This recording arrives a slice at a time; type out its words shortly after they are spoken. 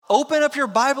Open up your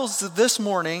Bibles this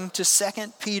morning to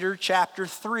 2 Peter chapter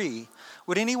 3.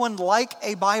 Would anyone like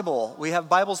a Bible? We have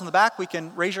Bibles in the back. We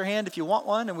can raise your hand if you want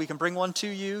one, and we can bring one to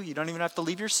you. You don't even have to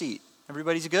leave your seat.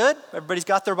 Everybody's good? Everybody's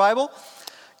got their Bible?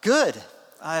 Good.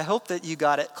 I hope that you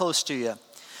got it close to you.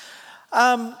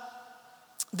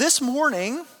 This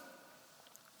morning,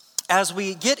 as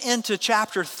we get into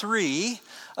chapter 3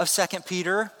 of 2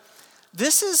 Peter,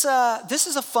 this is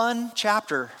a fun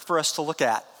chapter for us to look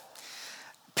at.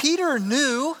 Peter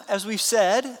knew, as we've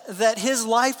said, that his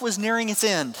life was nearing its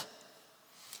end.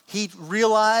 He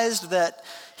realized that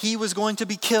he was going to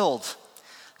be killed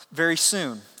very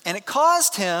soon. And it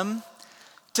caused him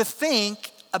to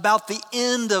think about the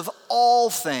end of all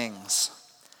things,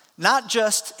 not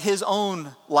just his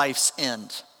own life's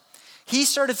end. He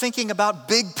started thinking about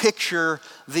big picture,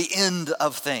 the end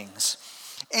of things.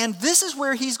 And this is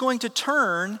where he's going to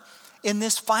turn in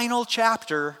this final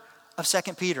chapter of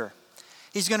 2 Peter.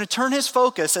 He's going to turn his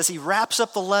focus as he wraps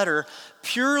up the letter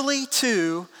purely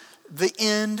to the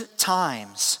end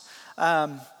times.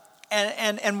 And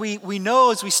we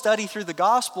know as we study through the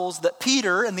Gospels that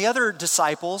Peter and the other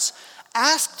disciples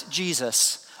asked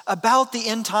Jesus about the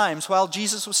end times while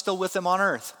Jesus was still with them on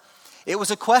earth. It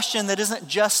was a question that isn't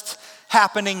just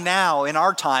happening now in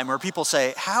our time where people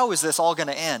say, how is this all going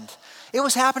to end? It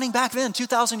was happening back then,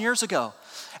 2,000 years ago.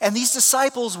 And these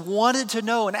disciples wanted to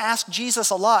know and asked Jesus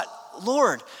a lot,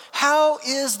 Lord, how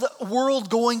is the world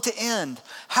going to end?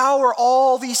 How are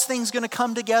all these things going to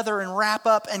come together and wrap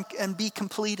up and be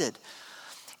completed?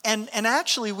 And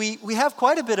actually, we have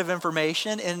quite a bit of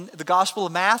information in the Gospel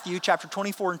of Matthew, chapter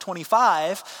 24 and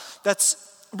 25, that's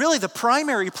really the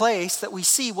primary place that we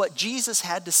see what Jesus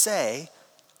had to say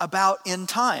about end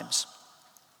times.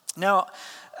 Now,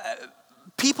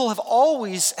 people have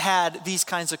always had these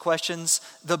kinds of questions,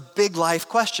 the big life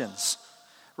questions.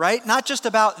 Right? Not just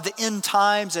about the end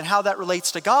times and how that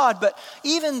relates to God, but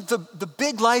even the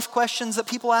big life questions that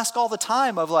people ask all the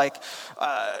time of like,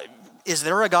 is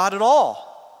there a God at all?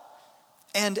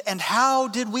 And how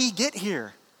did we get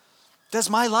here? Does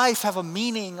my life have a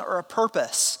meaning or a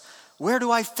purpose? Where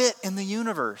do I fit in the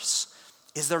universe?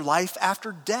 Is there life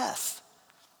after death?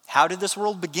 How did this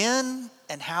world begin?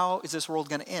 And how is this world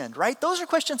going to end? Right? Those are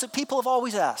questions that people have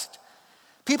always asked.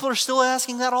 People are still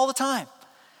asking that all the time.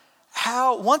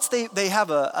 Once they have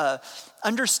a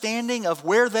understanding of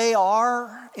where they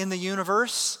are in the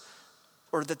universe,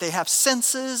 or that they have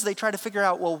senses, they try to figure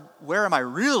out, well, where am I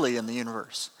really in the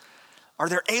universe? Are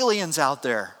there aliens out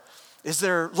there? Is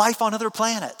there life on other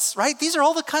planets, right? These are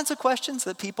all the kinds of questions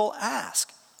that people ask.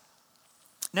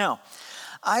 Now,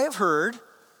 I have heard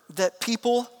that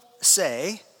people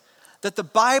say that the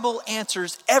Bible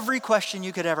answers every question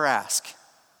you could ever ask.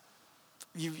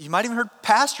 You might even heard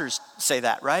pastors say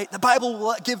that, right? The Bible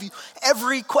will give you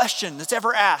every question that's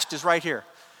ever asked is right here.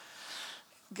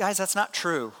 Guys, that's not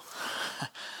true.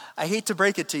 I hate to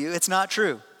break it to you, it's not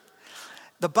true.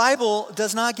 The Bible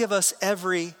does not give us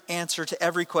every answer to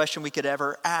every question we could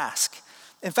ever ask.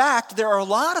 In fact, there are a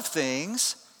lot of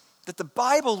things that the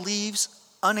Bible leaves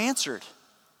unanswered.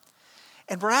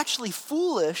 And we're actually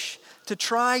foolish to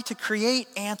try to create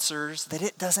answers that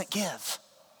it doesn't give.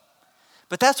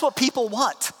 But that's what people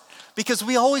want, because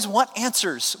we always want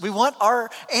answers. We want our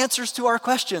answers to our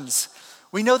questions.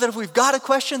 We know that if we've got a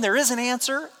question, there is an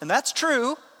answer, and that's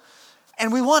true,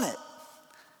 and we want it.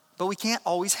 But we can't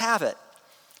always have it.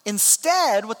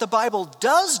 Instead, what the Bible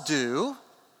does do,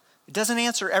 it doesn't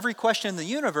answer every question in the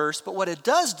universe, but what it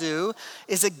does do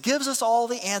is it gives us all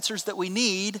the answers that we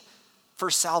need for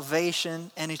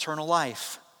salvation and eternal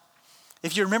life.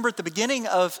 If you remember at the beginning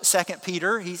of 2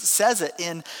 Peter, he says it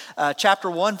in chapter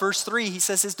 1, verse 3. He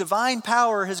says, his divine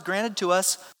power has granted to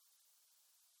us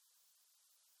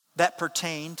that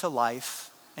pertain to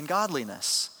life and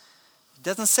godliness. It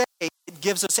doesn't say it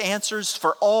gives us answers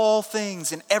for all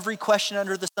things and every question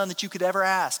under the sun that you could ever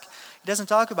ask. He doesn't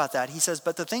talk about that. He says,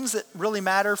 but the things that really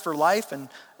matter for life and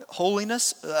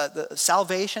holiness, the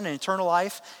salvation and eternal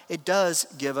life, it does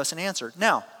give us an answer.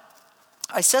 Now,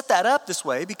 I set that up this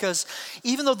way because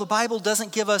even though the Bible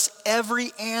doesn't give us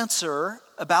every answer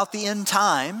about the end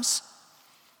times,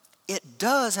 it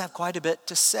does have quite a bit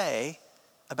to say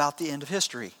about the end of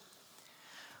history.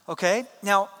 Okay?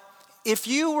 Now, if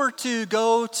you were to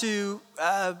go to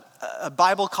a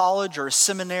Bible college or a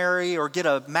seminary or get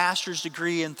a master's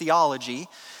degree in theology,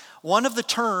 one of the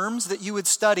terms that you would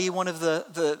study, one of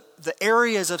the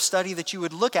areas of study that you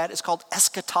would look at is called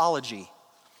eschatology.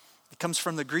 It comes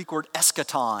from the Greek word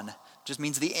eschaton, just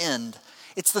means the end.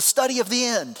 It's the study of the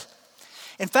end.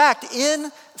 In fact,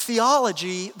 in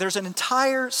theology, there's an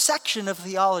entire section of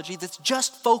theology that's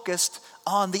just focused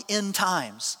on the end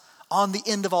times, on the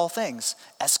end of all things.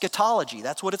 Eschatology,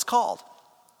 that's what it's called.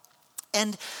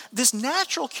 And this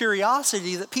natural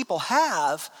curiosity that people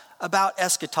have about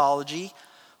eschatology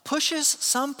pushes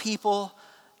some people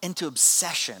into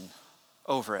obsession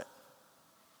over it.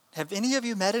 Have any of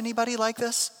you met anybody like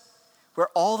this? Where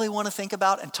all they want to think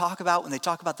about and talk about when they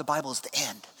talk about the Bible is the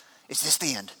end. Is this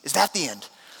the end? Is that the end?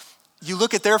 You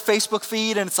look at their Facebook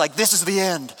feed and it's like, this is the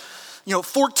end.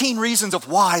 14 reasons of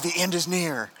why the end is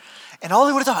near. And all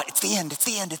they want to talk about, it's the end, it's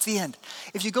the end, it's the end.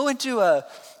 If you go into a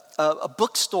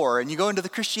bookstore and you go into the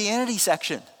Christianity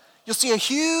section, you'll see a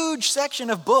huge section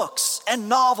of books and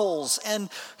novels and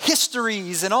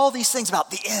histories and all these things about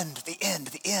the end, the end,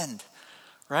 the end,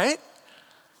 right?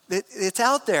 It's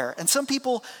out there. And some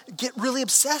people get really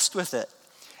obsessed with it.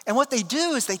 And what they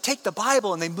do is they take the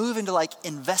Bible and they move into like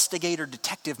investigator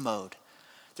detective mode.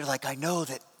 They're like, I know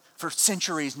that for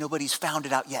centuries nobody's found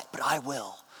it out yet, but I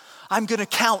will. I'm going to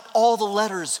count all the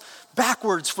letters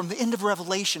backwards from the end of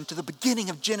Revelation to the beginning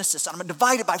of Genesis. And I'm going to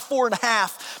divide it by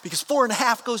 4.5 because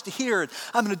 4.5 goes to here. And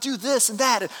I'm going to do this and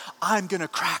that. And I'm going to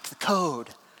crack the code.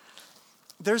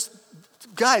 There's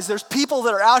people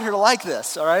that are out here like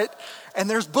this, all right? And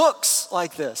there's books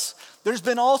like this. There's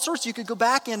been all sorts. You could go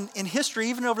back in history,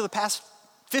 even over the past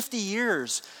 50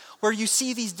 years, where you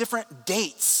see these different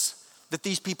dates that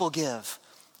these people give.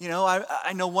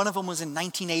 I know one of them was in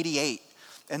 1988.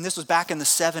 And this was back in the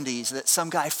 70s that some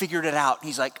guy figured it out. And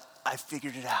he's like, I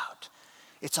figured it out.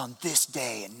 It's on this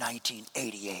day in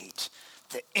 1988,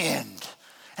 the end.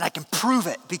 And I can prove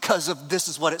it because of this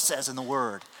is what it says in the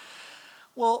Word.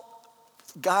 Well,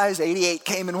 guys, 88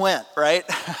 came and went, right?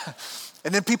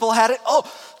 And then people had it,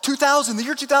 2000, the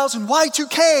year 2000,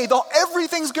 Y2K,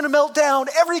 everything's going to melt down.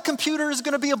 Every computer is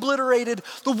going to be obliterated.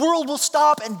 The world will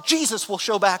stop and Jesus will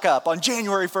show back up on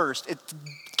January 1st. It's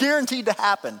guaranteed to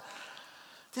happen.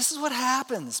 This is what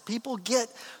happens. People get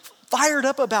fired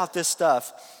up about this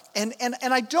stuff. And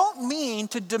I don't mean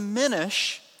to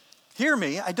diminish, hear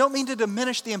me, I don't mean to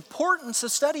diminish the importance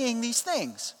of studying these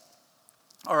things.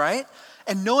 All right?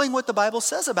 And knowing what the Bible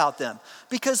says about them.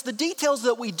 Because the details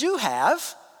that we do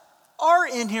have are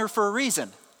in here for a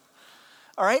reason.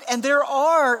 All right? And there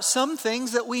are some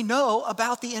things that we know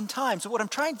about the end times. So what I'm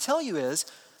trying to tell you is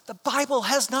the Bible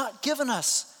has not given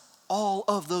us all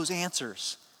of those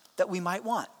answers that we might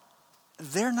want.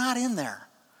 They're not in there.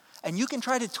 And you can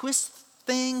try to twist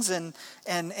things and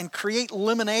create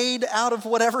lemonade out of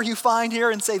whatever you find here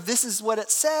and say this is what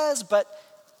it says, but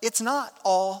it's not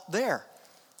all there.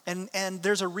 And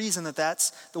there's a reason that that's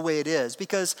the way it is.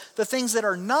 Because the things that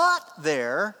are not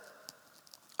there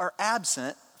are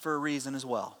absent for a reason as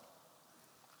well.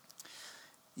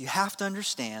 You have to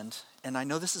understand, and I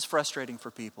know this is frustrating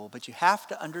for people, but you have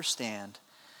to understand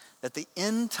that the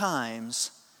end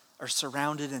times are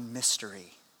surrounded in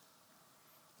mystery.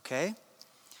 Okay?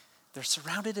 They're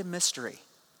surrounded in mystery.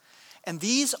 And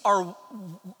this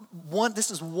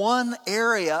is one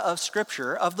area of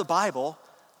Scripture, of the Bible,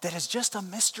 that is just a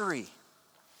mystery.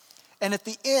 And at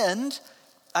the end,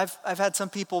 I've had some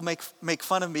people make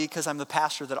fun of me because I'm the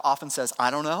pastor that often says, I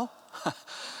don't know.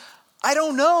 I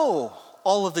don't know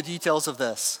all of the details of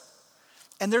this.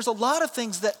 And there's a lot of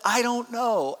things that I don't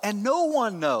know, and no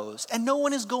one knows, and no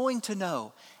one is going to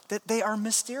know, that they are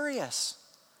mysterious.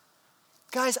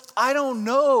 Guys, I don't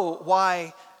know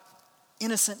why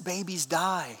innocent babies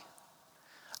die.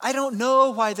 I don't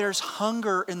know why there's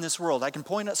hunger in this world. I can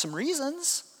point out some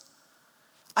reasons.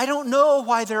 I don't know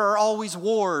why there are always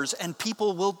wars and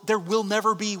there will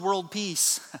never be world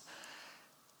peace.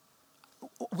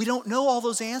 We don't know all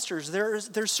those answers.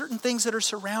 There's certain things that are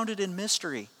surrounded in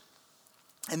mystery.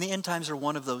 And the end times are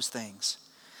one of those things.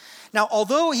 Now,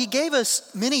 although he gave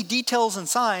us many details and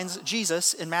signs,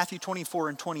 Jesus, in Matthew 24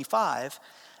 and 25,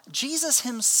 Jesus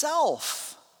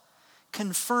himself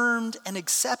confirmed and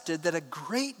accepted that a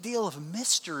great deal of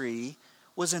mystery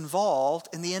was involved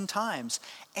in the end times.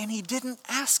 And he didn't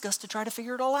ask us to try to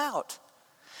figure it all out.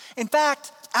 In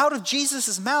fact, out of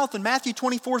Jesus' mouth in Matthew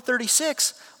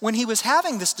 24:36, when he was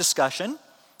having this discussion,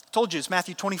 I told you it's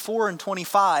Matthew 24 and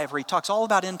 25, where he talks all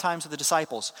about end times with the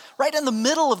disciples. Right in the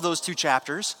middle of those two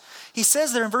chapters, he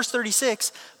says there in verse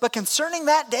 36, but concerning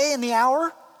that day and the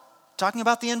hour, talking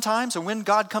about the end times and when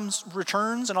God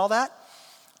returns and all that,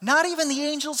 not even the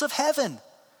angels of heaven,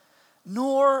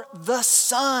 nor the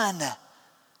Son,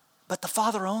 but the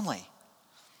Father only.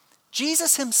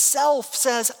 Jesus himself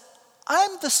says,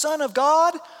 I'm the Son of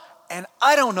God, and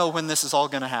I don't know when this is all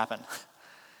going to happen.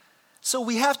 So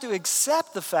we have to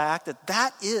accept the fact that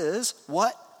that is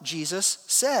what Jesus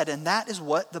said, and that is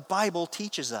what the Bible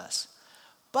teaches us.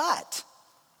 But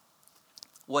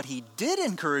What he did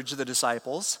encourage the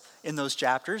disciples in those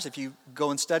chapters, if you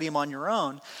go and study them on your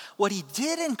own, what he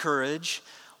did encourage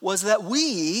was that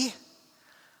we,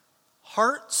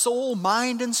 heart, soul,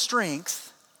 mind, and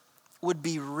strength, would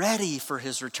be ready for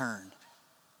his return,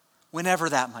 whenever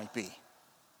that might be.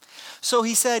 So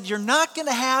he said, you're not going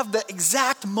to have the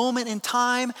exact moment in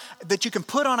time that you can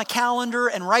put on a calendar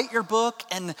and write your book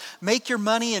and make your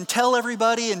money and tell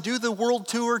everybody and do the world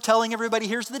tour telling everybody,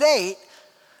 here's the date.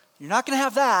 You're not going to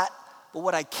have that. But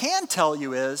what I can tell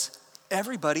you is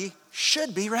everybody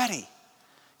should be ready.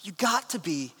 You got to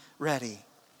be ready.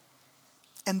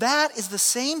 And that is the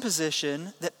same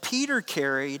position that Peter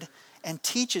carried and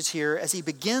teaches here as he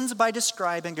begins by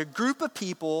describing a group of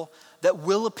people that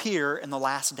will appear in the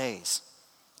last days.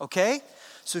 Okay?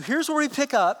 So here's where we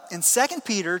pick up in 2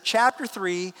 Peter chapter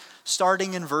 3,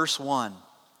 starting in verse 1.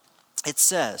 It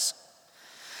says,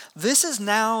 "This is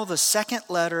now the second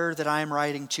letter that I am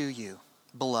writing to you,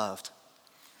 beloved.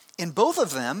 In both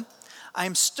of them, I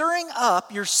am stirring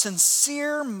up your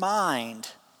sincere mind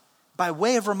by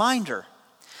way of reminder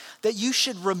that you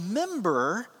should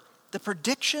remember the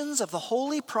predictions of the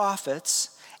holy prophets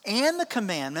and the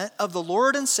commandment of the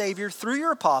Lord and Savior through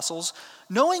your apostles,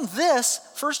 knowing this,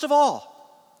 first of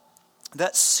all,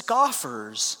 that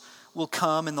scoffers will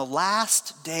come in the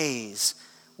last days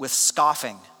with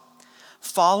scoffing,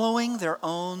 following their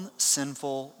own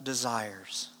sinful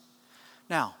desires."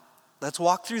 Now, let's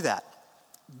walk through that.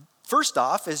 First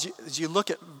off, as you look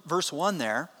at verse 1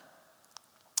 there,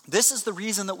 this is the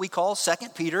reason that we call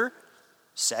 2 Peter,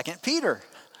 2 Peter.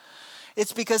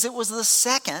 It's because it was the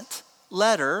second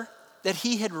letter that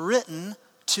he had written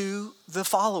to the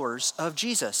followers of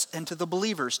Jesus and to the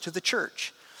believers, to the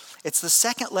church. It's the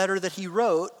second letter that he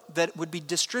wrote that would be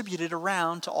distributed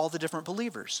around to all the different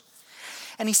believers.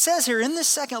 And he says here in this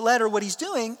second letter, what he's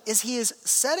doing is he is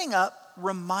setting up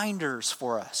reminders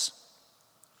for us.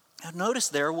 Now notice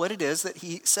there what it is that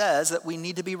he says that we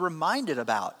need to be reminded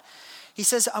about. He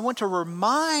says, I want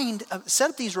to set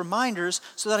up these reminders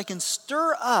so that I can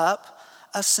stir up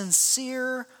a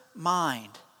sincere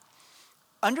mind.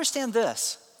 Understand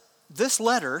this. This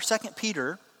letter, 2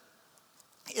 Peter,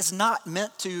 is not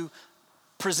meant to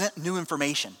present new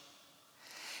information.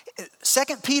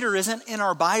 2 Peter isn't in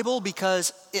our Bible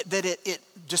because it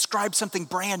describes something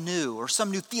brand new or some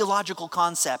new theological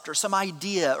concept or some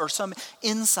idea or some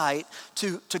insight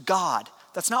to God.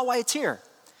 That's not why it's here.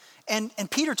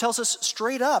 And Peter tells us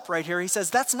straight up right here, he says,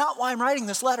 that's not why I'm writing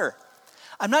this letter.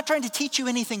 I'm not trying to teach you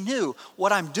anything new.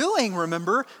 What I'm doing,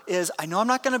 remember, is I know I'm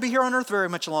not going to be here on earth very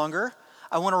much longer.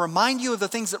 I want to remind you of the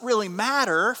things that really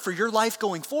matter for your life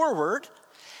going forward.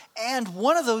 And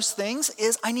one of those things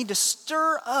is I need to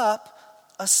stir up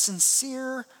a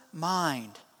sincere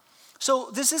mind. So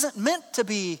this isn't meant to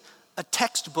be a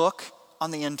textbook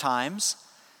on the end times.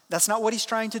 That's not what he's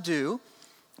trying to do.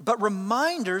 But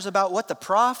reminders about what the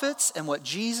prophets and what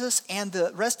Jesus and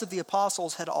the rest of the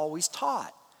apostles had always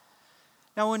taught.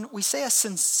 Now, when we say a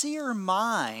sincere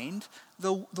mind,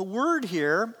 the word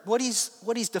here, what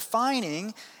he's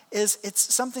defining is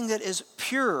it's something that is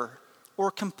pure or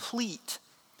complete.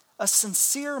 A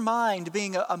sincere mind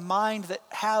being a mind that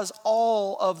has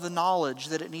all of the knowledge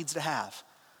that it needs to have.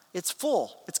 It's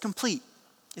full, it's complete,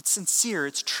 it's sincere,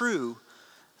 it's true,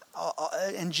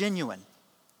 and genuine.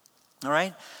 All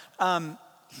right?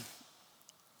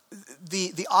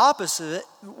 The opposite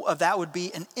of that would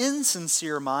be an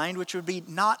insincere mind, which would be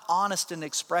not honest in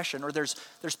expression, or there's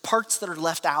parts that are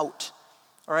left out.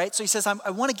 All right? So he says, I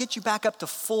want to get you back up to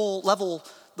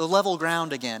the level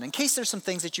ground again, in case there's some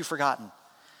things that you've forgotten.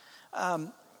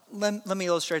 Let me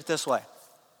illustrate it this way.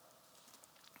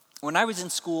 When I was in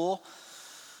school,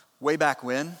 way back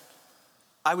when,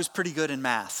 I was pretty good in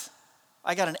math.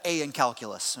 I got an A in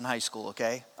calculus in high school,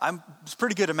 okay? I was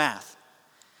pretty good at math.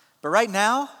 But right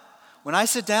now, when I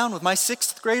sit down with my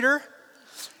sixth grader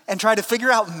and try to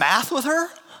figure out math with her,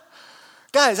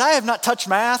 guys, I have not touched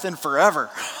math in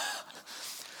forever.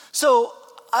 So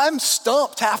I'm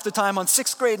stumped half the time on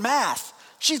sixth grade math.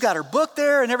 She's got her book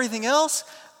there and everything else.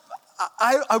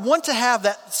 I want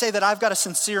to say that I've got a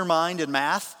sincere mind in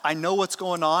math. I know what's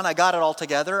going on. I got it all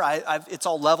together. It's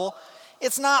all level.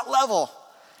 It's not level.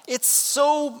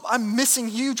 I'm missing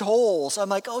huge holes. I'm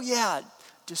like, oh yeah,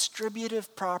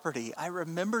 distributive property. I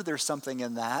remember there's something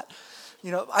in that.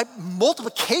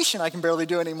 Multiplication I can barely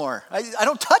do anymore. I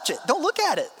don't touch it. Don't look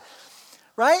at it.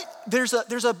 Right? There's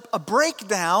a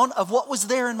breakdown of what was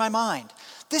there in my mind.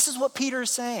 This is what Peter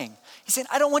is saying. He's saying,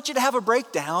 I don't want you to have a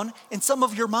breakdown in some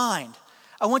of your mind.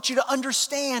 I want you to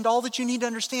understand all that you need to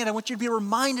understand. I want you to be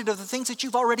reminded of the things that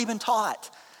you've already been taught.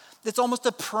 It's almost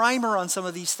a primer on some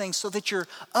of these things so that you're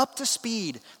up to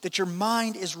speed, that your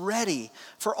mind is ready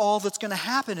for all that's going to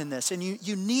happen in this. And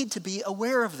you need to be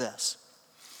aware of this.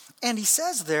 And he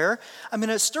says there, I'm going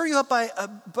to stir you up by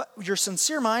your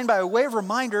sincere mind by a way of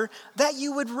reminder that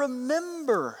you would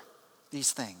remember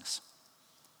these things.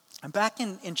 And back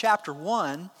in chapter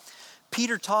 1,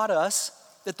 Peter taught us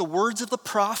that the words of the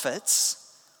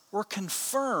prophets were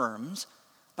confirmed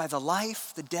by the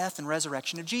life, the death, and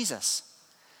resurrection of Jesus.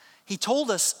 He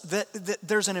told us that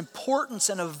there's an importance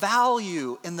and a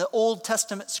value in the Old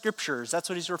Testament scriptures. That's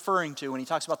what he's referring to when he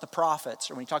talks about the prophets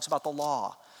or when he talks about the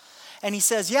law. And he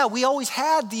says, yeah, we always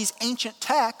had these ancient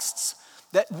texts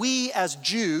that we as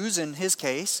Jews, in his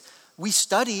case, we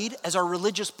studied as our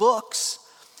religious books,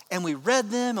 and we read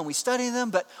them and we studied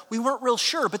them, but we weren't real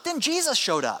sure. But then Jesus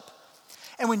showed up.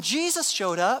 And when Jesus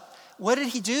showed up, what did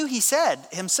he do? He said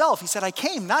himself, I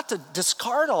came not to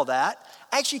discard all that.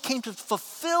 I actually came to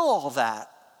fulfill all that.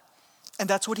 And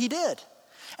that's what he did.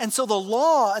 And so the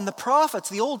law and the prophets,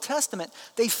 the Old Testament,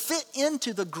 they fit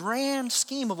into the grand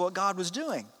scheme of what God was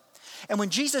doing. And when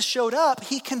Jesus showed up,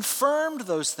 he confirmed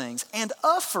those things and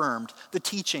affirmed the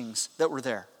teachings that were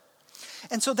there.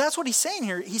 And so that's what he's saying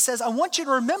here. He says, I want you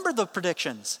to remember the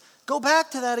predictions. Go back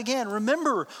to that again.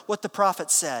 Remember what the prophet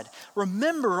said.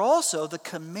 Remember also the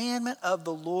commandment of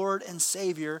the Lord and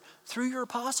Savior through your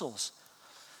apostles.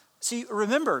 See,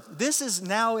 remember, this is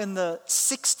now in the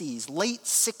 60s, late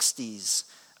 60s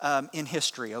in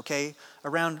history, okay?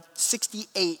 Around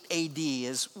 68 AD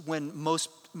is when most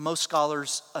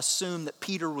scholars assume that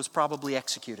Peter was probably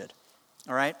executed,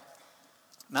 all right?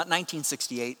 Not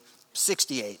 1968,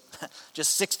 68,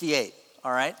 just 68,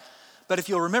 all right? But if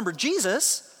you'll remember,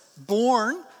 Jesus,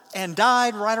 born and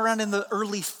died right around in the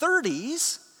early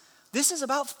 30s, this is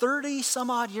about 30 some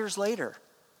odd years later,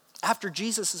 after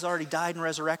Jesus has already died and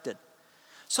resurrected.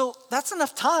 So that's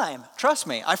enough time. Trust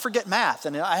me, I forget math,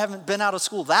 and I haven't been out of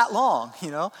school that long,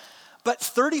 But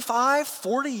 35,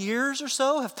 40 years or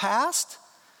so have passed.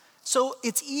 So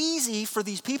it's easy for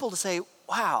these people to say,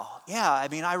 wow, yeah,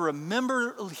 I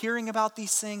remember hearing about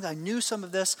these things. I knew some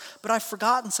of this, but I've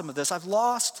forgotten some of this. I've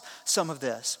lost some of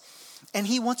this. And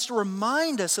he wants to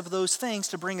remind us of those things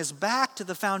to bring us back to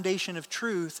the foundation of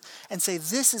truth and say,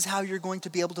 this is how you're going to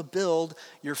be able to build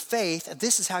your faith, and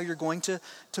this is how you're going to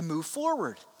move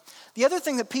forward. The other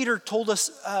thing that Peter told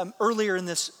us earlier in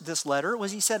this letter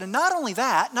was he said, and not only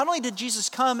that, not only did Jesus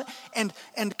come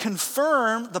and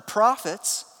confirm the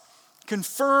prophets,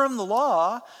 confirm the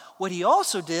law, what he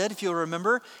also did, if you'll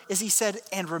remember, is he said,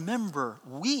 and remember,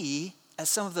 we, as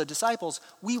some of the disciples,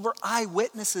 we were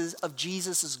eyewitnesses of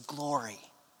Jesus' glory.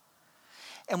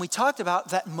 And we talked about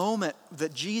that moment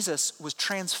that Jesus was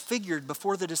transfigured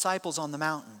before the disciples on the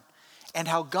mountain and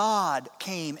how God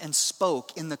came and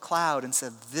spoke in the cloud and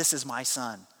said, this is my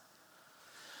son.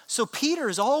 So Peter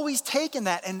has always taken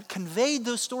that and conveyed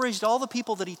those stories to all the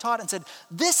people that he taught and said,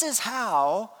 this is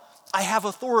how I have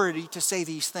authority to say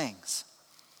these things.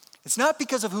 It's not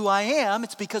because of who I am,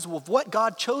 it's because of what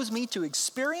God chose me to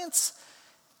experience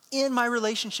in my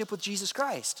relationship with Jesus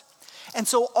Christ. And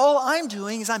so all I'm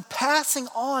doing is I'm passing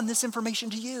on this information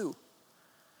to you.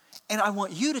 And I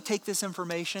want you to take this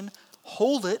information,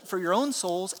 hold it for your own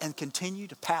souls, and continue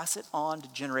to pass it on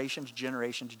to generation to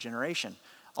generation to generation,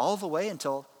 all the way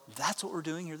until that's what we're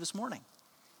doing here this morning.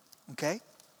 Okay?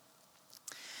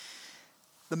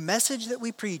 The message that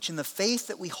we preach and the faith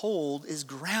that we hold is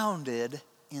grounded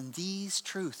in these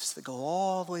truths that go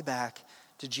all the way back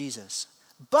to Jesus.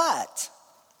 But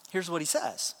here's what he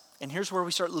says, and here's where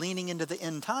we start leaning into the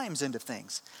end times end of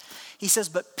things. He says,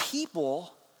 but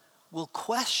people will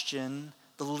question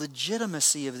the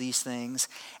legitimacy of these things,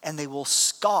 and they will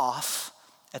scoff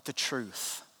at the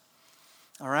truth.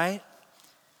 All right?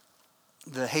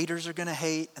 The haters are going to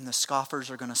hate, and the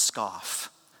scoffers are going to scoff.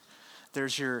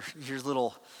 There's your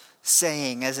little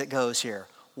saying as it goes here.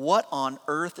 What on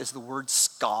earth is the word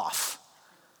scoff?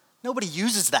 Nobody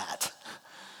uses that.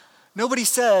 Nobody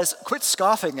says, quit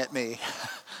scoffing at me.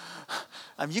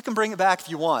 You can bring it back if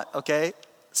you want, okay?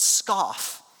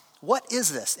 Scoff. What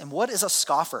is this? And what is a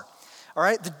scoffer? All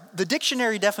right, the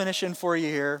dictionary definition for you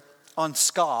here on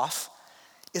scoff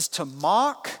is to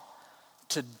mock,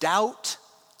 to doubt,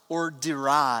 or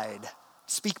deride,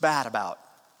 speak bad about.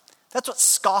 That's what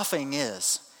scoffing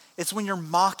is. It's when you're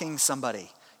mocking somebody.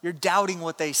 You're doubting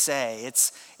what they say.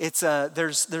 There's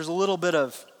a little bit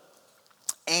of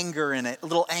anger in it, a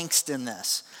little angst in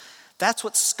this. That's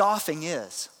what scoffing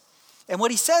is. And what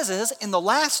he says is, in the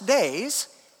last days,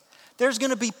 there's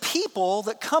going to be people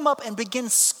that come up and begin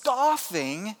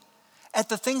scoffing at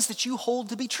the things that you hold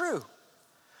to be true.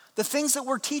 The things that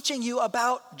we're teaching you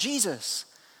about Jesus,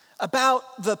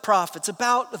 about the prophets,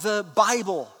 about the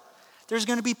Bible. There's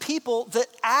going to be people that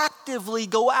actively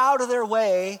go out of their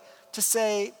way to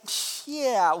say,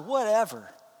 yeah, whatever.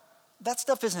 That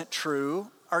stuff isn't true.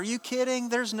 Are you kidding?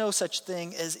 There's no such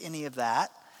thing as any of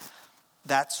that.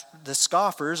 That's the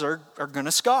scoffers are going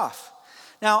to scoff.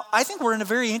 Now, I think we're in a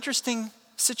very interesting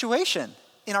situation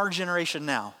in our generation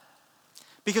now.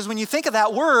 Because when you think of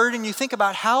that word and you think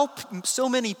about how so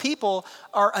many people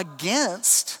are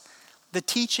against the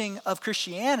teaching of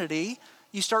Christianity,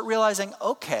 you start realizing,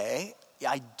 okay,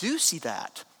 I do see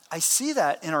that. I see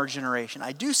that in our generation.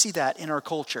 I do see that in our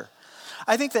culture.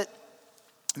 I think that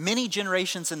many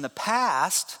generations in the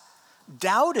past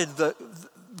doubted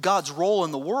God's role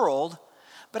in the world,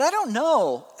 but I don't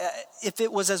know if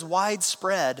it was as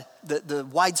widespread, the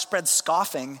widespread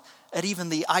scoffing at even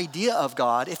the idea of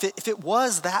God, if it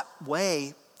was that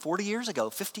way 40 years ago,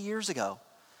 50 years ago.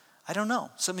 I don't know.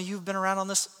 Some of you have been around on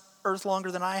this earth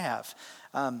longer than I have.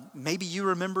 Maybe you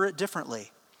remember it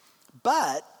differently.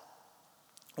 But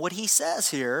what he says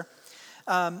here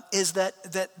is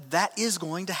that is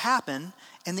going to happen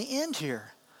in the end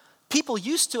here. People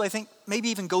used to, I think, maybe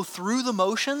even go through the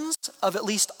motions of at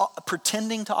least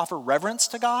pretending to offer reverence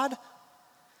to God.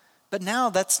 But now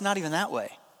that's not even that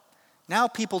way. Now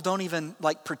people don't even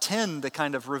pretend to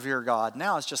kind of revere God.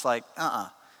 Now it's just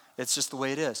it's just the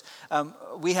way it is.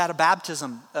 We had a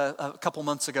baptism a couple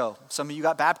months ago. Some of you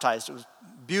got baptized. It was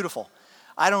beautiful.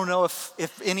 I don't know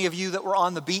if any of you that were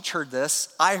on the beach heard this.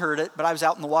 I heard it, but I was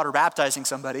out in the water baptizing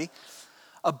somebody.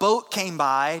 A boat came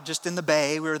by just in the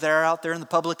bay. We were there out there in the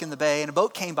public in the bay, and a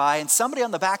boat came by, and somebody on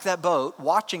the back of that boat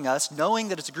watching us, knowing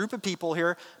that it's a group of people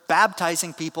here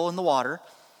baptizing people in the water,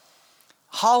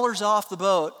 hollers off the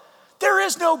boat, "There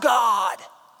is no God."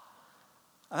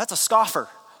 Now, that's a scoffer.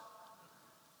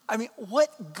 I mean,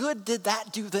 what good did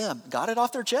that do them? Got it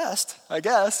off their chest, I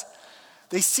guess.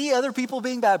 They see other people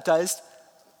being baptized,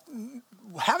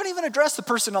 haven't even addressed the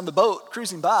person on the boat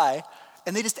cruising by,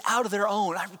 and they just out of their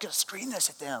own, I'm going to scream this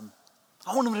at them.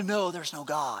 I want them to know there's no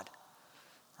God.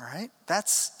 All right?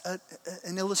 That's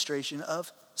an illustration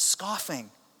of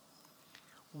scoffing.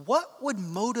 What would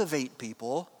motivate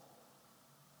people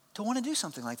to want to do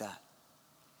something like that?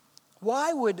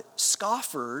 Why would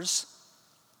scoffers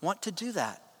want to do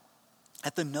that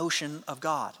at the notion of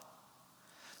God?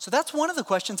 So that's one of the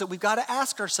questions that we've got to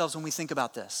ask ourselves when we think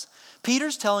about this.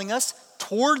 Peter's telling us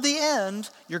toward the end,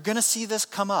 you're going to see this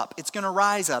come up. It's going to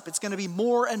rise up. It's going to be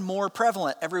more and more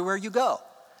prevalent everywhere you go.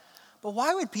 But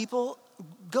why would people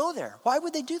go there? Why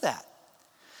would they do that?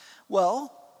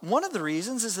 Well, one of the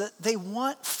reasons is that they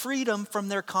want freedom from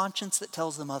their conscience that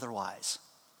tells them otherwise.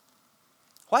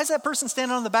 Why is that person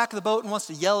standing on the back of the boat and wants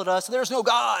to yell at us, "There's no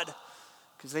God"?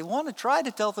 Because they want to try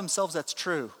to tell themselves that's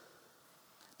true.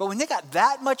 But when they got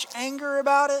that much anger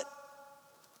about it,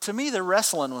 to me, they're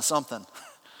wrestling with something.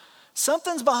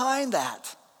 Something's behind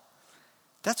that.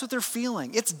 That's what they're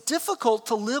feeling. It's difficult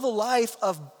to live a life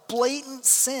of blatant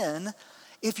sin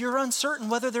if you're uncertain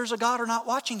whether there's a God or not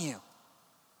watching you.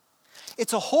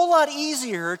 It's a whole lot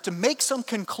easier to make some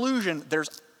conclusion, there's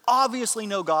obviously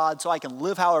no God, so I can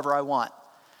live however I want.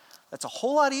 That's a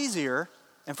whole lot easier.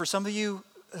 And for some of you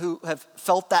who have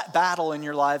felt that battle in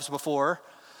your lives before,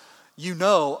 you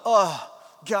know, oh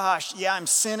gosh, yeah, I'm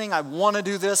sinning. I want to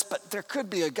do this, but there could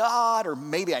be a God, or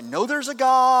maybe I know there's a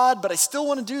God, but I still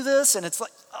want to do this. And it's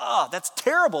like, oh, that's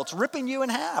terrible. It's ripping you in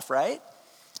half, right?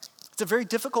 It's a very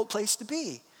difficult place to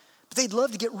be. But they'd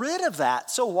love to get rid of that.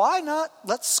 So why not?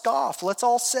 Let's scoff. Let's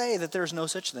all say that there's no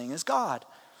such thing as God.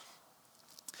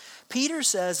 Peter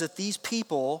says that these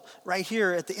people, right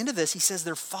here at the end of this, he says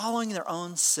they're following their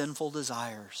own sinful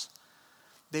desires.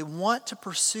 They want to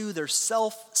pursue their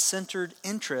self-centered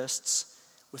interests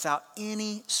without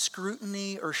any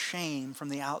scrutiny or shame from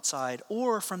the outside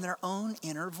or from their own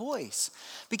inner voice.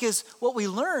 Because what we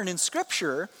learn in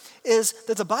Scripture is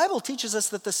that the Bible teaches us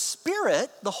that the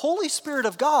Spirit, the Holy Spirit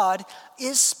of God,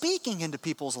 is speaking into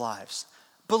people's lives.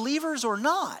 Believers or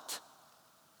not,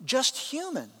 just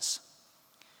humans.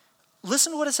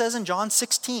 Listen to what it says in John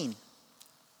 16,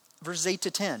 verses 8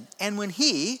 to 10. And when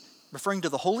he, referring to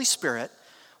the Holy Spirit,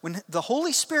 when the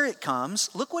Holy Spirit comes,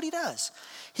 look what he does.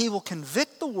 He will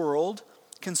convict the world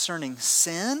concerning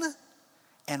sin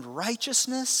and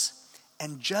righteousness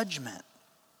and judgment.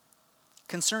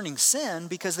 Concerning sin,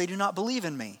 because they do not believe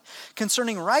in me.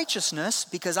 Concerning righteousness,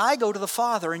 because I go to the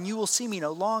Father and you will see me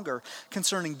no longer.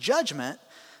 Concerning judgment,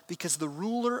 because the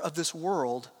ruler of this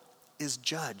world is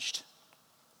judged.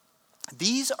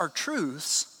 These are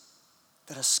truths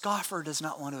that a scoffer does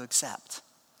not want to accept.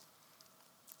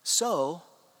 So,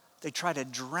 they try to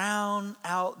drown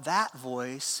out that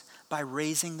voice by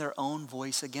raising their own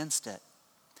voice against it.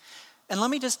 And let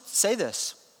me just say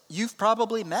this. You've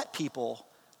probably met people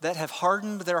that have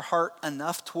hardened their heart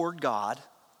enough toward God,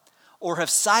 or have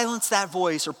silenced that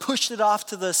voice or pushed it off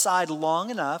to the side long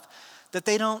enough that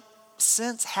they don't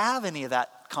have any of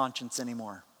that conscience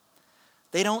anymore.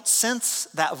 They don't sense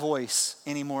that voice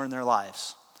anymore in their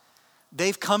lives.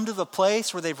 They've come to the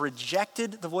place where they've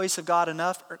rejected the voice of God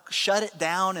enough, or shut it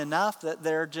down enough that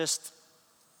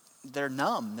they're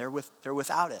numb. They're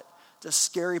without it. It's a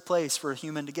scary place for a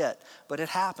human to get, but it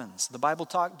happens. The Bible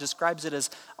describes it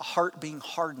as a heart being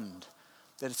hardened,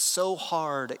 that it's so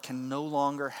hard it can no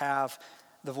longer have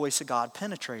the voice of God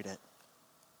penetrate it.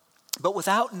 But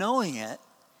without knowing it,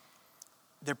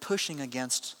 they're pushing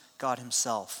against God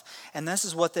himself. And this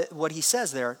is what he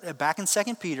says there. Back in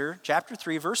 2 Peter chapter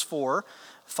 3, verse 4,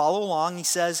 follow along. He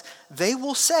says, they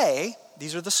will say,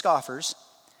 these are the scoffers,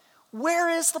 where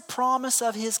is the promise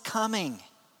of his coming?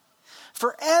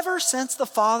 For ever since the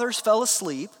fathers fell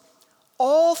asleep,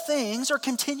 all things are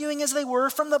continuing as they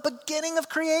were from the beginning of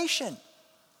creation. Have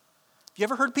you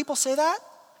ever heard people say that?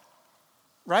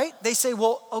 Right? They say,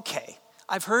 well, okay,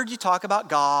 I've heard you talk about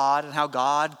God and how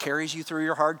God carries you through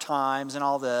your hard times and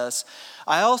all this.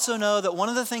 I also know that one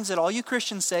of the things that all you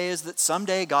Christians say is that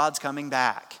someday God's coming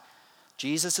back.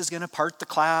 Jesus is going to part the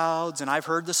clouds, and I've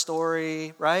heard the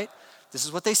story, right? This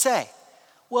is what they say.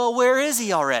 Well, where is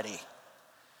he already?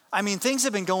 I mean, things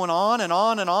have been going on and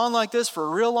on and on like this for a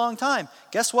real long time.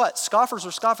 Guess what? Scoffers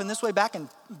were scoffing this way back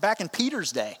in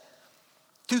Peter's day,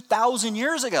 2,000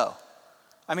 years ago.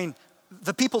 I mean,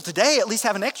 the people today at least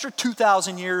have an extra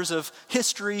 2,000 years of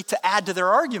history to add to their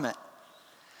argument.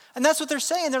 And that's what they're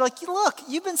saying. They're like, look,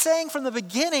 you've been saying from the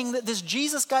beginning that this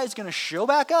Jesus guy is going to show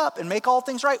back up and make all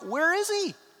things right. Where is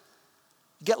he?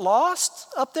 Get lost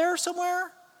up there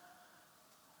somewhere?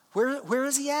 Where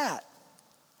is he at?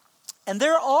 And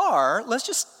let's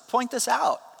just point this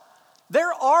out,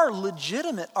 there are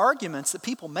legitimate arguments that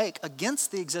people make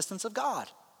against the existence of God.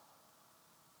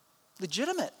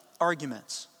 Legitimate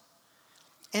arguments.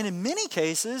 And in many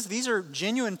cases, these are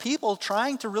genuine people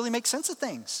trying to really make sense of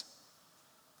things.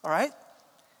 All right?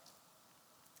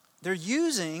 They're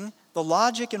using the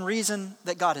logic and reason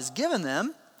that God has given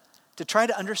them to try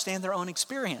to understand their own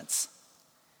experience.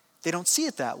 They don't see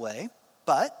it that way,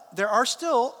 but there are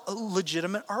still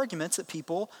legitimate arguments that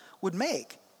people would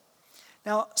make.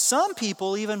 Now, some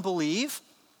people even believe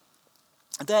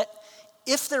that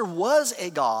if there was a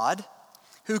God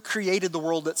who created the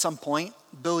world at some point,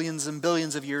 billions and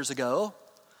billions of years ago,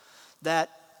 that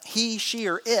he, she,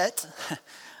 or it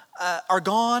are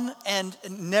gone and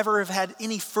never have had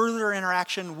any further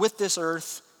interaction with this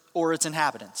earth or its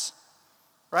inhabitants.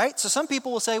 Right? So some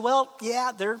people will say, well,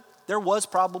 yeah, there was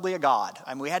probably a God.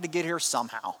 I mean, we had to get here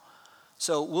somehow.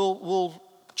 So we'll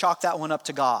chalk that one up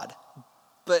to God.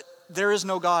 But there is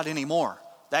no God anymore.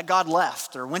 That God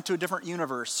left or went to a different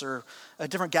universe or a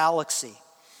different galaxy.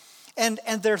 And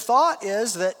their thought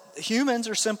is that humans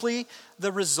are simply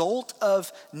the result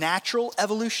of natural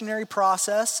evolutionary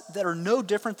process that are no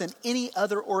different than any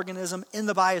other organism in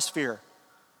the biosphere.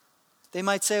 They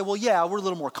might say, well, yeah, we're a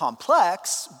little more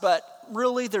complex, but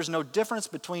really there's no difference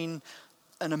between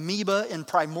an amoeba in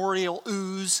primordial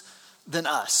ooze than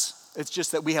us. It's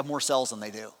just that we have more cells than they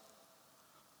do.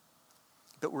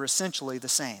 But we're essentially the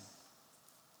same.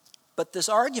 But this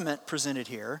argument presented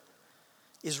here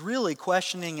is really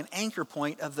questioning an anchor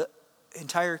point of the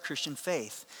entire Christian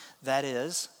faith. That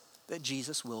is, that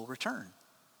Jesus will return.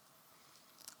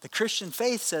 The Christian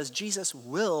faith says Jesus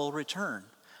will return.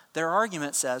 Their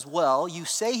argument says, well, you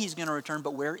say he's going to return,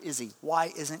 but where is he?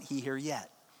 Why isn't he here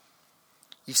yet?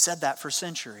 You've said that for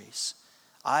centuries.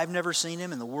 I've never seen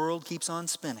him and the world keeps on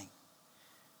spinning.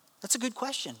 That's a good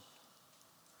question.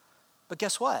 But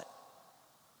guess what?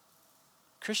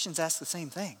 Christians ask the same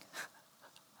thing.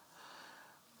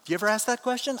 Have you ever asked that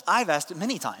question? I've asked it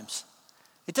many times.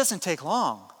 It doesn't take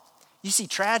long. You see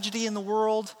tragedy in the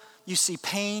world, you see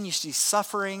pain, you see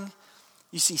suffering,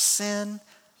 you see sin.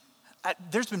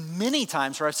 There's been many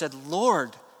times where I've said,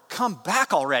 Lord, come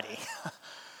back already.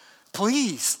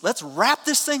 Please, let's wrap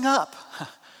this thing up.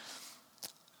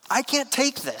 I can't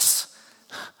take this.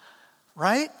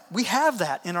 Right? We have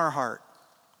that in our heart.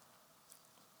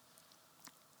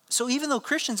 So even though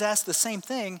Christians ask the same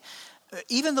thing,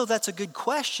 even though that's a good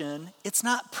question, it's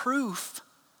not proof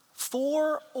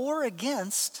for or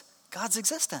against God's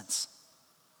existence.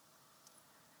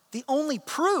 The only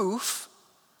proof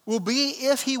will be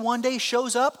if he one day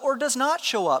shows up or does not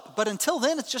show up. But until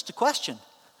then, it's just a question.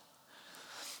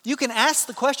 You can ask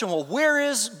the question, well, where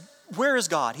is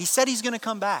God? He said he's going to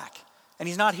come back, and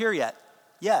he's not here yet.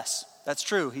 Yes, that's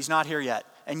true. He's not here yet.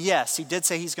 And yes, he did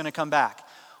say he's going to come back.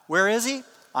 Where is he?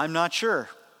 I'm not sure.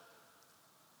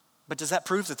 But does that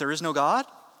prove that there is no God?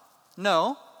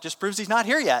 No, just proves he's not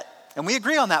here yet. And we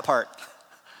agree on that part.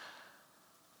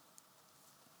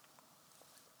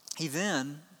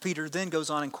 Peter then goes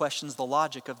on and questions the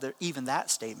logic of even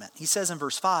that statement. He says in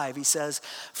verse 5, he says,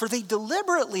 "For they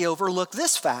deliberately overlook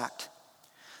this fact,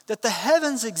 that the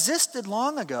heavens existed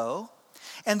long ago,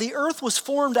 and the earth was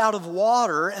formed out of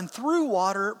water and through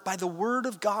water by the word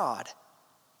of God.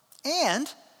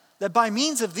 And that by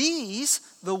means of these,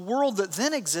 the world that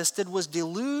then existed was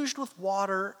deluged with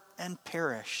water and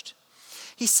perished."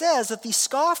 He says that these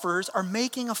scoffers are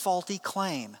making a faulty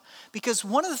claim, because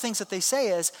one of the things that they say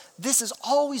is, this has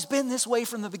always been this way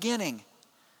from the beginning.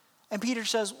 And Peter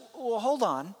says, well, hold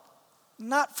on,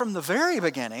 not from the very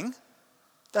beginning.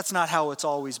 That's not how it's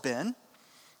always been.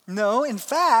 No, in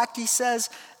fact, he says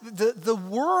the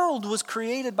world was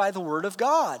created by the word of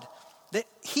God, that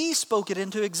he spoke it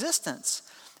into existence.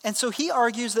 And so he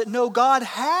argues that no, God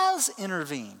has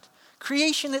intervened.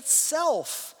 Creation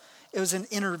itself, it was an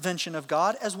intervention of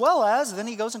God, as well as, then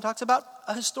he goes and talks about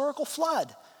a historical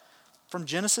flood from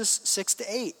Genesis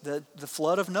 6-8, the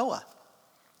flood of Noah.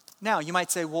 Now, you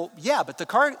might say, well, yeah, but the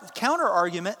counter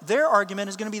argument, their argument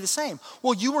is going to be the same.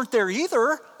 Well, you weren't there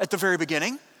either at the very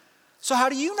beginning, so how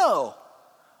do you know?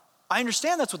 I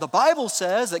understand that's what the Bible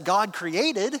says, that God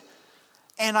created,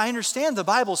 and I understand the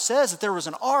Bible says that there was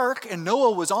an ark and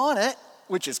Noah was on it,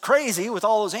 which is crazy with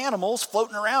all those animals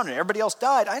floating around and everybody else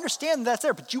died. I understand that's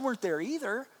there, but you weren't there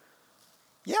either.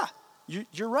 Yeah,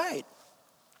 you're right.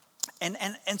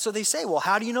 And so they say, well,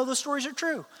 how do you know those stories are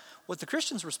true? What the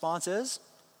Christian's response is,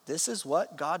 this is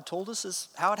what God told us is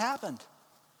how it happened.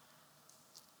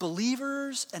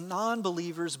 Believers and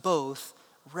non-believers both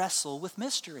wrestle with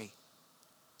mystery.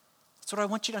 That's what I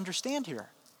want you to understand here.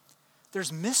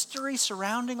 There's mystery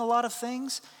surrounding a lot of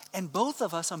things, and both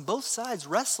of us on both sides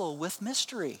wrestle with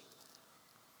mystery.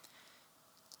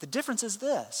 The difference is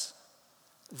this.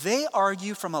 They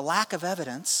argue from a lack of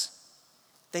evidence.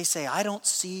 They say, I don't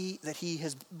see that he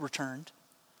has returned.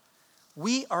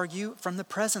 We argue from the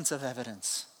presence of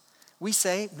evidence. We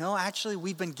say, no, actually,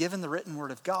 we've been given the written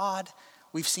word of God.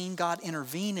 We've seen God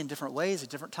intervene in different ways at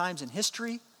different times in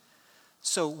history.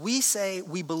 So we say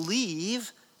we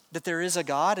believe that there is a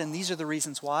God, and these are the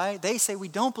reasons why. They say we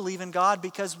don't believe in God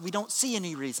because we don't see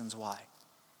any reasons why.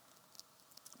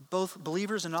 Both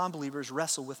believers and non-believers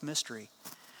wrestle with mystery.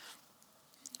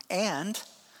 And,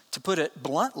 to put it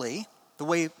bluntly, the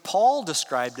way Paul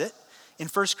described it, in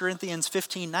 1 Corinthians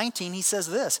 15:19, he says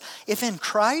this, if in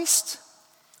Christ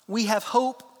we have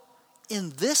hope in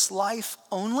this life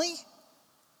only,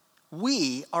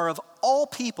 we are of all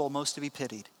people most to be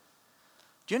pitied.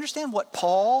 Do you understand what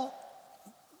Paul,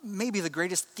 maybe the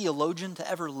greatest theologian to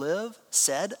ever live,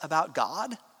 said about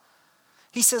God?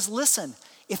 He says, listen,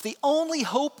 if the only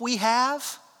hope we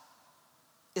have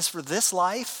is for this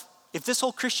life, if this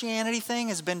whole Christianity thing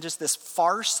has been just this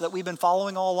farce that we've been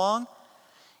following all along,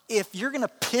 if you're going to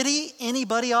pity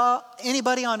anybody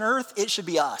on earth, it should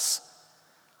be us.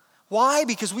 Why?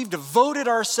 Because we've devoted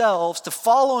ourselves to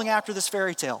following after this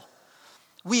fairy tale.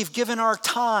 We've given our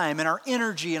time and our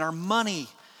energy and our money,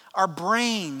 our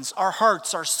brains, our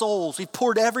hearts, our souls. We've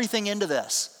poured everything into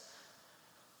this.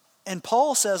 And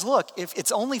Paul says, look, if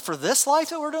it's only for this life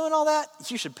that we're doing all that,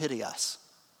 you should pity us.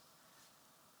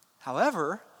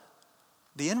 However,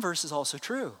 the inverse is also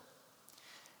true.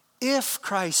 If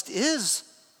Christ is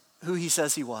who he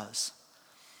says he was,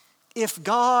 if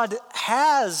God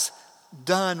has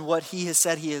done what he has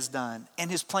said he has done, and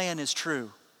his plan is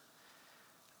true,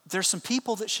 there's some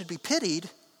people that should be pitied,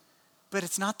 but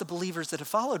it's not the believers that have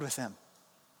followed with him.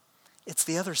 It's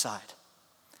the other side.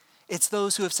 It's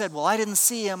those who have said, well, I didn't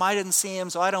see him,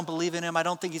 so I don't believe in him, I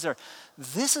don't think he's there.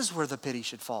 This is where the pity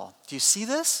should fall. Do you see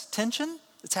this tension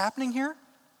that's happening here?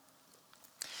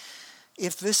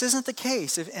 If this isn't the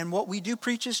case, and what we do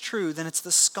preach is true, then it's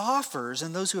the scoffers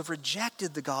and those who have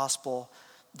rejected the gospel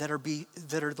that are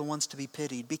the ones to be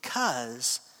pitied,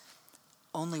 because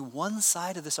only one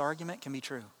side of this argument can be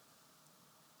true.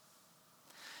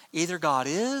 Either God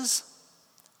is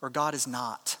or God is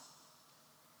not.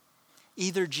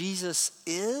 Either Jesus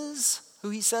is who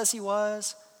he says he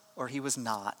was or he was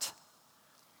not.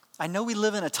 I know we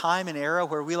live in a time and era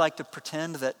where we like to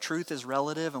pretend that truth is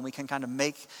relative and we can kind of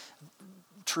make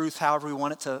truth however we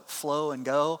want it to flow and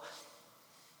go.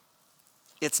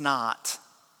 It's not.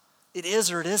 It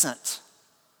is or it isn't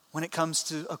when it comes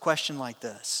to a question like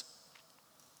this.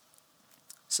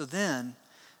 So then,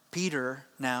 Peter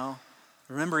now,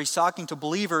 remember he's talking to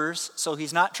believers, so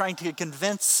he's not trying to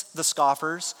convince the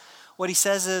scoffers. What he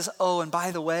says is, oh, and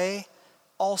by the way,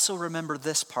 also remember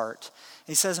this part.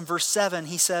 He says in verse 7,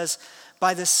 he says,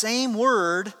 by the same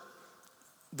word,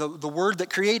 the word that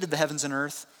created the heavens and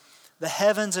earth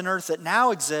that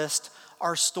now exist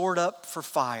are stored up for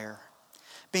fire,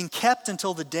 being kept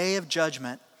until the day of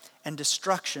judgment and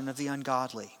destruction of the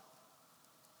ungodly.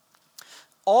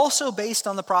 Also based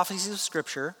on the prophecies of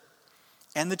Scripture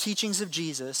and the teachings of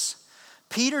Jesus,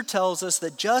 Peter tells us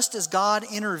that just as God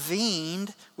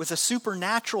intervened with a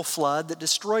supernatural flood that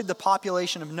destroyed the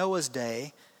population of Noah's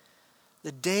day,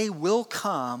 the day will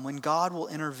come when God will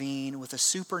intervene with a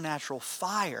supernatural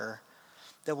fire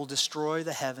that will destroy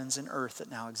the heavens and earth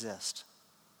that now exist.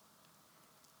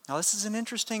 Now, this is an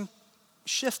interesting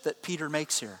shift that Peter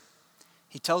makes here.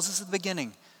 He tells us at the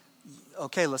beginning,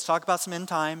 okay, let's talk about some end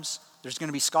times. There's going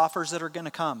to be scoffers that are going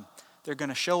to come. They're going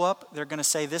to show up. They're going to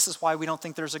say, this is why we don't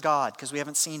think there's a God, because we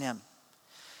haven't seen him.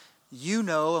 You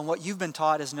know, and what you've been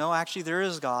taught is, no, actually there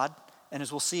is God. And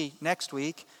as we'll see next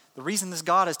week, the reason this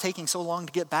God is taking so long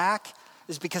to get back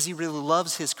is because he really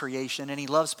loves his creation and he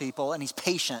loves people and he's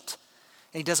patient.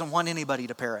 And he doesn't want anybody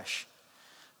to perish.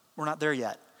 We're not there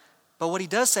yet. But what he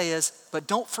does say is, but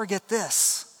don't forget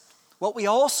this. What we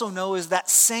also know is that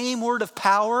same word of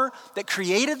power that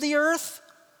created the earth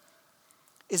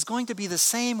is going to be the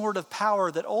same word of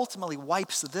power that ultimately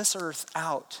wipes this earth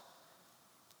out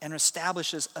and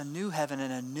establishes a new heaven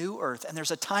and a new earth. And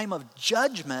there's a time of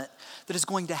judgment that is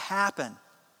going to happen.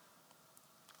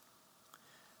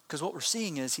 Because what we're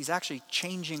seeing is he's actually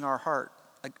changing our heart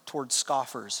towards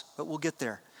scoffers, but we'll get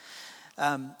there.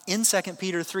 In 2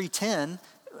 Peter 3:10,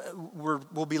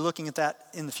 we'll be looking at that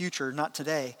in the future, not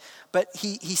today. But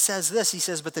he says this, he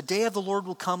says, but the day of the Lord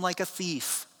will come like a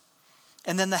thief.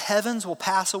 And then the heavens will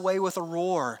pass away with a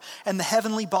roar, and the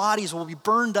heavenly bodies will be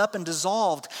burned up and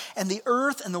dissolved, and the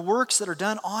earth and the works that are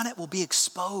done on it will be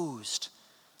exposed.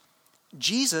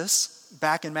 Jesus,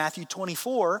 back in Matthew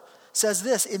 24, says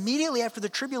this, immediately after the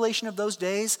tribulation of those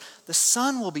days, the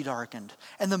sun will be darkened,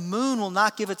 and the moon will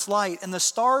not give its light, and the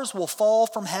stars will fall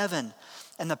from heaven,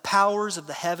 and the powers of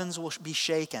the heavens will be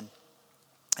shaken.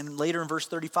 And later in verse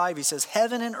 35, he says,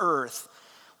 heaven and earth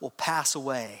will pass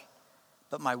away,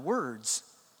 but my words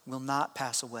will not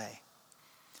pass away.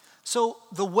 So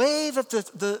the way that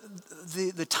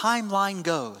the timeline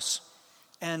goes,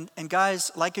 and guys,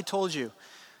 like I told you,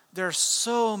 there are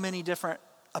so many different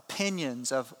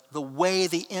opinions of the way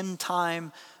the end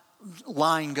time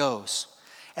line goes.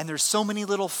 And there's so many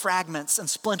little fragments and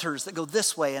splinters that go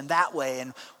this way and that way.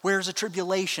 And where's a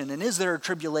tribulation? And is there a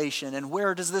tribulation? And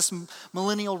where does this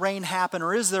millennial reign happen?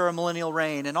 Or is there a millennial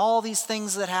reign? And all these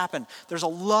things that happen. There's a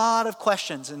lot of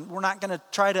questions, and we're not going to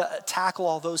try to tackle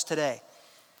all those today.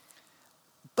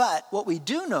 But what we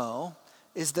do know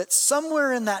is that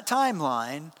somewhere in that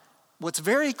timeline, what's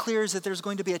very clear is that there's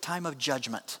going to be a time of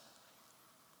judgment.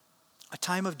 A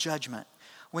time of judgment.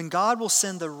 When God will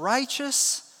send the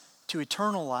righteous to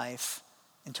eternal life,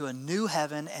 into a new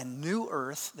heaven and new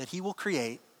earth that he will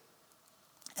create,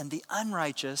 and the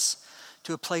unrighteous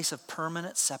to a place of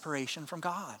permanent separation from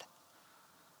God.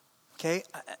 Okay,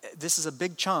 this is a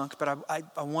big chunk, but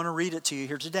I want to read it to you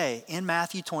here today. In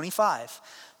Matthew 25,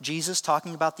 Jesus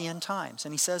talking about the end times,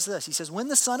 and he says this, he says, when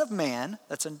the Son of Man,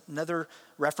 that's another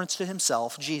reference to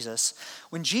himself, Jesus,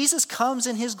 when Jesus comes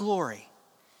in his glory,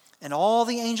 and all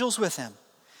the angels with him,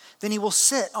 then he will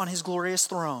sit on his glorious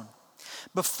throne.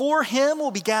 Before him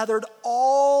will be gathered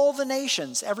all the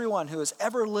nations, everyone who has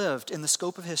ever lived in the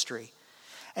scope of history.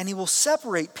 And he will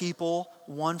separate people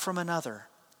one from another,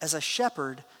 as a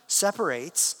shepherd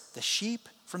separates the sheep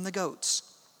from the goats.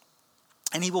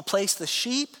 And he will place the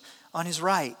sheep on his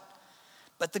right,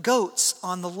 but the goats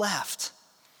on the left.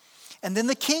 And then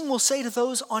the king will say to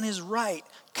those on his right,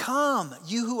 come,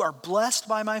 you who are blessed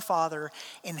by my Father,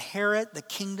 inherit the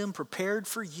kingdom prepared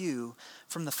for you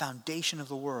from the foundation of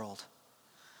the world.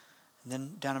 And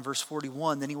then down in verse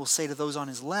 41, then he will say to those on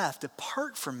his left,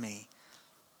 depart from me,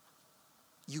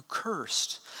 you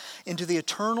cursed, into the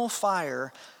eternal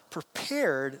fire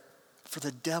prepared for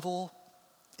the devil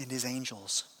and his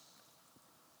angels.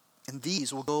 And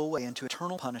these will go away into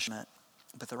eternal punishment,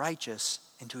 but the righteous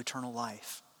into eternal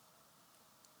life.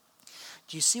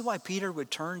 Do you see why Peter would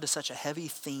turn to such a heavy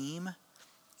theme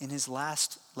in his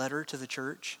last letter to the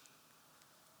church?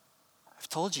 I've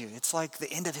told you, it's like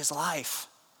the end of his life.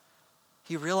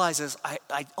 He realizes,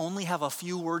 I only have a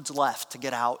few words left to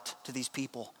get out to these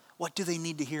people. What do they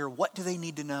need to hear? What do they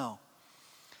need to know?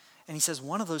 And he says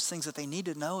one of those things that they need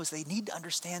to know is they need to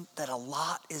understand that a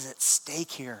lot is at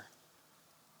stake here.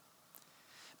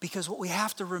 Because what we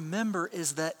have to remember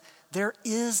is that there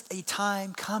is a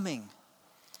time coming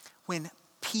when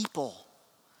people,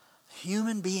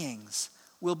 human beings,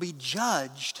 will be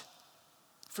judged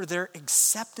for their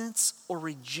acceptance or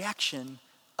rejection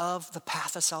of the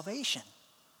path of salvation.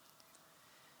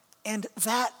 And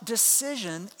that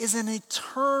decision is an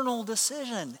eternal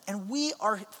decision. And we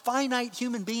are finite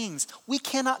human beings. We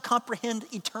cannot comprehend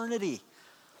eternity.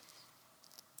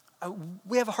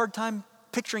 We have a hard time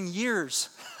picturing years,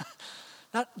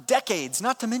 not decades,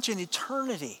 not to mention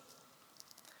eternity.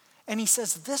 And he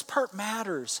says this part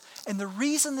matters. And the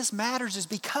reason this matters is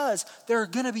because there are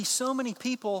going to be so many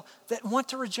people that want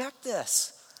to reject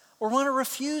this, or want to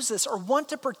refuse this, or want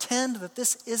to pretend that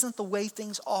this isn't the way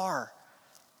things are.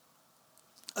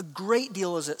 A great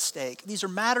deal is at stake. These are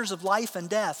matters of life and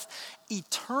death,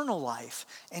 eternal life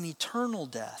and eternal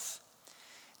death.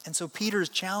 And so Peter is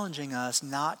challenging us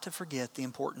not to forget the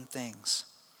important things.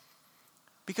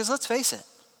 Because let's face it,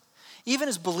 even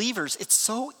as believers, it's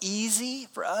so easy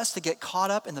for us to get caught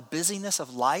up in the busyness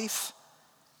of life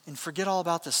and forget all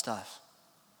about this stuff.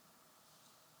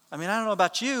 I mean, I don't know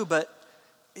about you, but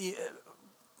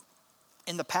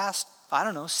in the past,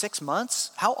 6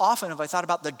 months, how often have I thought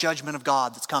about the judgment of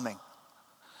God that's coming?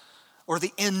 Or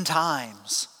the end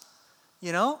times?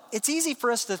 It's easy for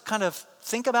us to kind of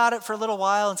think about it for a little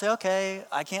while and say, okay,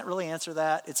 I can't really answer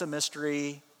that. It's a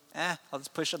mystery. I'll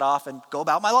just push it off and go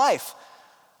about my life.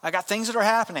 I got things that are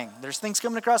happening. There's things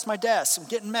coming across my desk. I'm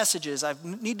getting messages. I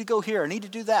need to go here. I need to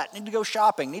do that. I need to go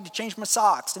shopping. I need to change my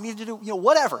socks. I need to do,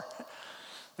 whatever.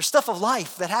 There's stuff of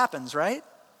life that happens, right?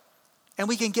 And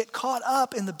we can get caught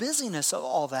up in the busyness of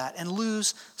all that and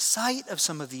lose sight of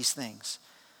some of these things.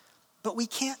 But we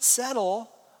can't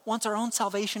settle once our own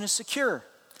salvation is secure.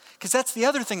 Because that's the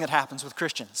other thing that happens with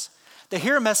Christians. They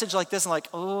hear a message like this and like,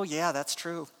 oh yeah, that's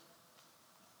true.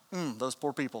 Those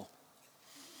poor people.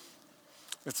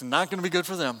 It's not going to be good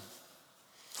for them.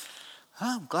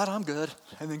 I'm glad I'm good.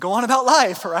 And then go on about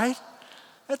life, right?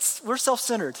 We're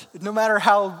self-centered. No matter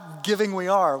how giving we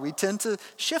are, we tend to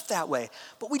shift that way.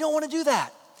 But we don't want to do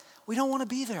that. We don't want to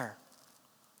be there.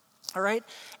 All right?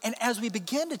 And as we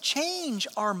begin to change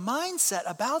our mindset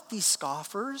about these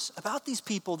scoffers, about these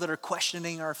people that are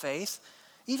questioning our faith,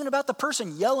 even about the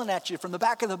person yelling at you from the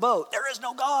back of the boat, there is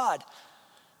no God.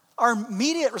 Our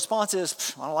immediate response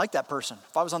is, I don't like that person.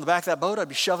 If I was on the back of that boat, I'd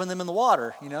be shoving them in the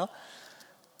water,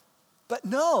 But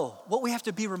no, what we have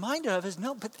to be reminded of is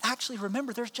but actually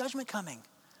remember there's judgment coming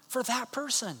for that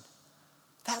person,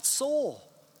 that soul.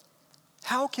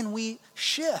 How can we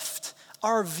shift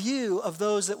our view of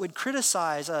those that would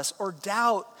criticize us or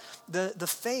doubt the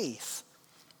faith?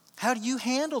 How do you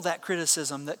handle that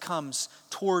criticism that comes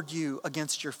toward you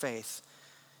against your faith?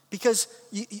 Because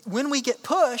when we get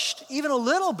pushed, even a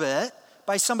little bit,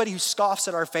 by somebody who scoffs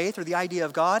at our faith or the idea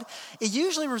of God, it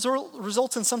usually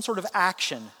results in some sort of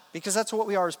action, because that's what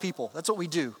we are as people. That's what we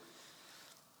do.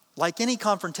 Like any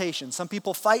confrontation, some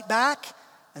people fight back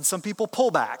and some people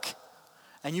pull back.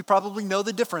 And you probably know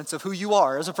the difference of who you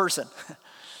are as a person.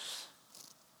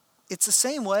 It's the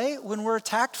same way when we're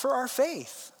attacked for our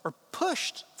faith or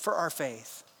pushed for our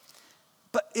faith.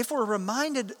 But if we're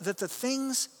reminded that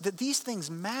these things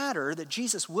matter, that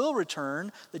Jesus will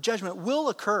return, the judgment will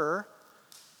occur,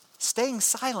 staying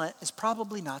silent is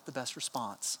probably not the best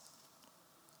response.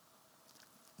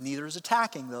 Neither is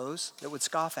attacking those that would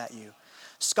scoff at you.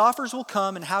 Scoffers will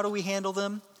come, and how do we handle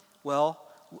them? Well,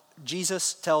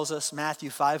 Jesus tells us, Matthew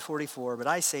 5:44, but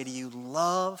I say to you,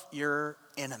 love your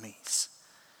enemies.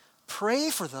 Pray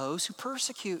for those who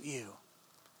persecute you.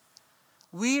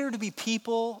 We are to be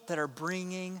people that are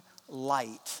bringing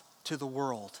light to the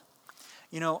world.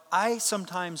 I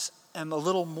sometimes am a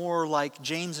little more like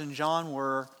James and John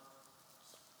were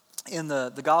in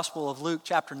the Gospel of Luke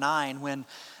chapter 9 when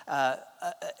a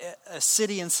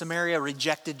city in Samaria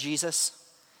rejected Jesus.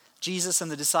 Jesus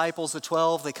and the disciples, the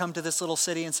 12, they come to this little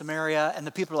city in Samaria, and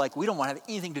the people are like, we don't want to have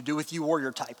anything to do with you or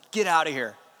your type. Get out of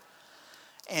here.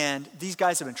 And these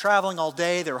guys have been traveling all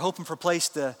day. They were hoping for a place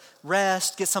to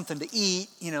rest, get something to eat,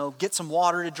 get some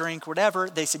water to drink, whatever.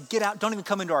 They said, get out, don't even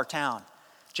come into our town.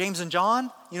 James and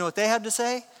John, you know what they had to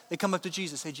say? They come up to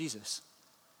Jesus, hey, Jesus,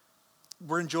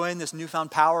 we're enjoying this newfound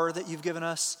power that you've given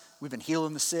us. We've been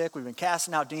healing the sick. We've been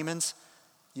casting out demons.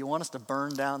 You want us to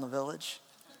burn down the village?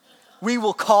 We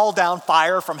will call down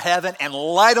fire from heaven and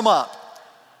light them up.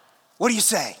 What do you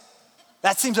say?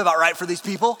 That seems about right for these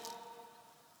people.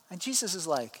 And Jesus is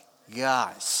like,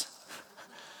 guys,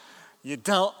 you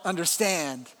don't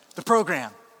understand the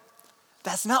program.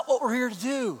 That's not what we're here to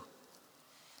do.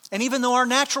 And even though our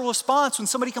natural response when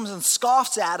somebody comes and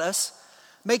scoffs at us,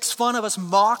 makes fun of us,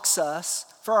 mocks us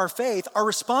for our faith, our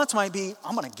response might be,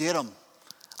 I'm going to get them.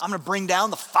 I'm going to bring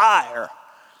down the fire.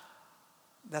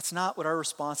 That's not what our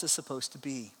response is supposed to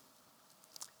be.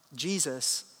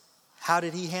 Jesus, how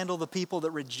did he handle the people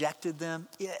that rejected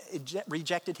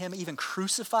him, even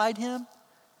crucified him?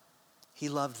 He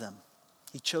loved them.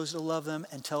 He chose to love them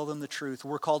and tell them the truth.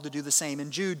 We're called to do the same.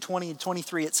 In Jude 20 and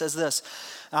 23, it says this.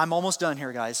 I'm almost done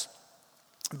here, guys.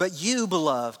 But you,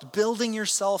 beloved, building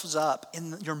yourselves up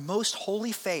in your most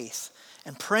holy faith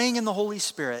and praying in the Holy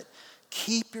Spirit,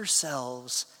 keep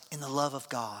yourselves in the love of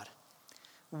God,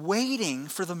 waiting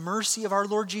for the mercy of our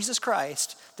Lord Jesus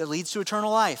Christ that leads to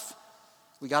eternal life.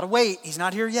 We got to wait. He's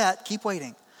not here yet. Keep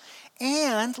waiting.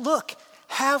 And look,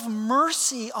 have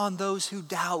mercy on those who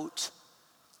doubt.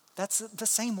 That's the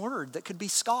same word that could be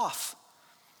scoff.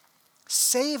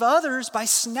 Save others by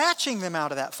snatching them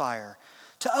out of that fire.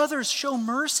 To others, show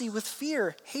mercy with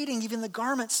fear, hating even the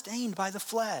garment stained by the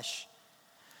flesh.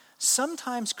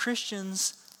 Sometimes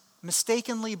Christians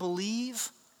mistakenly believe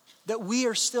that we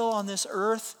are still on this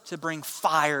earth to bring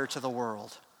fire to the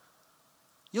world.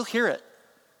 You'll hear it.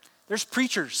 There's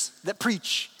preachers that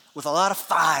preach with a lot of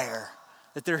fire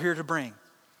that they're here to bring.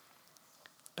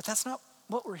 But that's not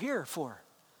what we're here for.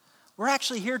 We're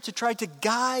actually here to try to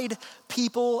guide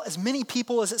people, as many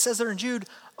people as it says there in Jude,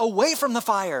 away from the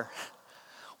fire.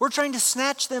 We're trying to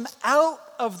snatch them out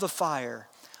of the fire.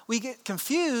 We get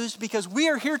confused because we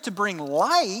are here to bring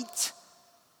light,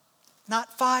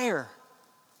 not fire.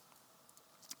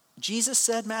 Jesus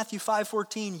said, Matthew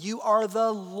 5:14, you are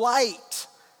the light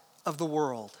of the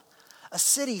world. A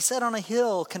city set on a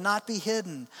hill cannot be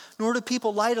hidden, nor do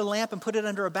people light a lamp and put it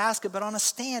under a basket, but on a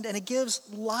stand, and it gives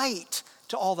light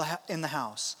to all in the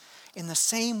house. In the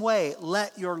same way,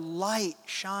 let your light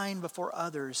shine before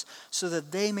others, so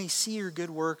that they may see your good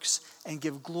works and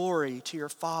give glory to your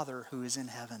Father who is in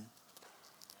heaven.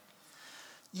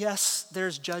 Yes,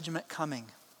 there's judgment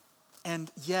coming. And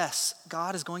yes,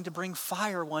 God is going to bring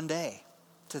fire one day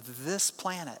to this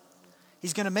planet.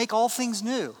 He's going to make all things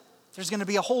new. There's going to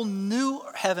be a whole new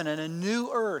heaven and a new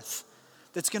earth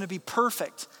that's going to be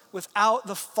perfect without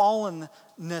the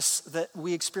fallenness that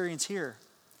we experience here.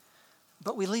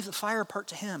 But we leave the fire part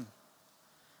to him.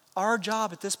 Our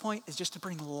job at this point is just to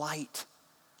bring light.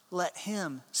 Let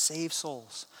him save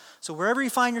souls. So wherever you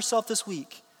find yourself this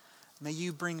week, may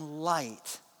you bring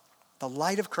light, the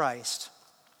light of Christ,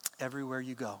 everywhere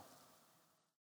you go.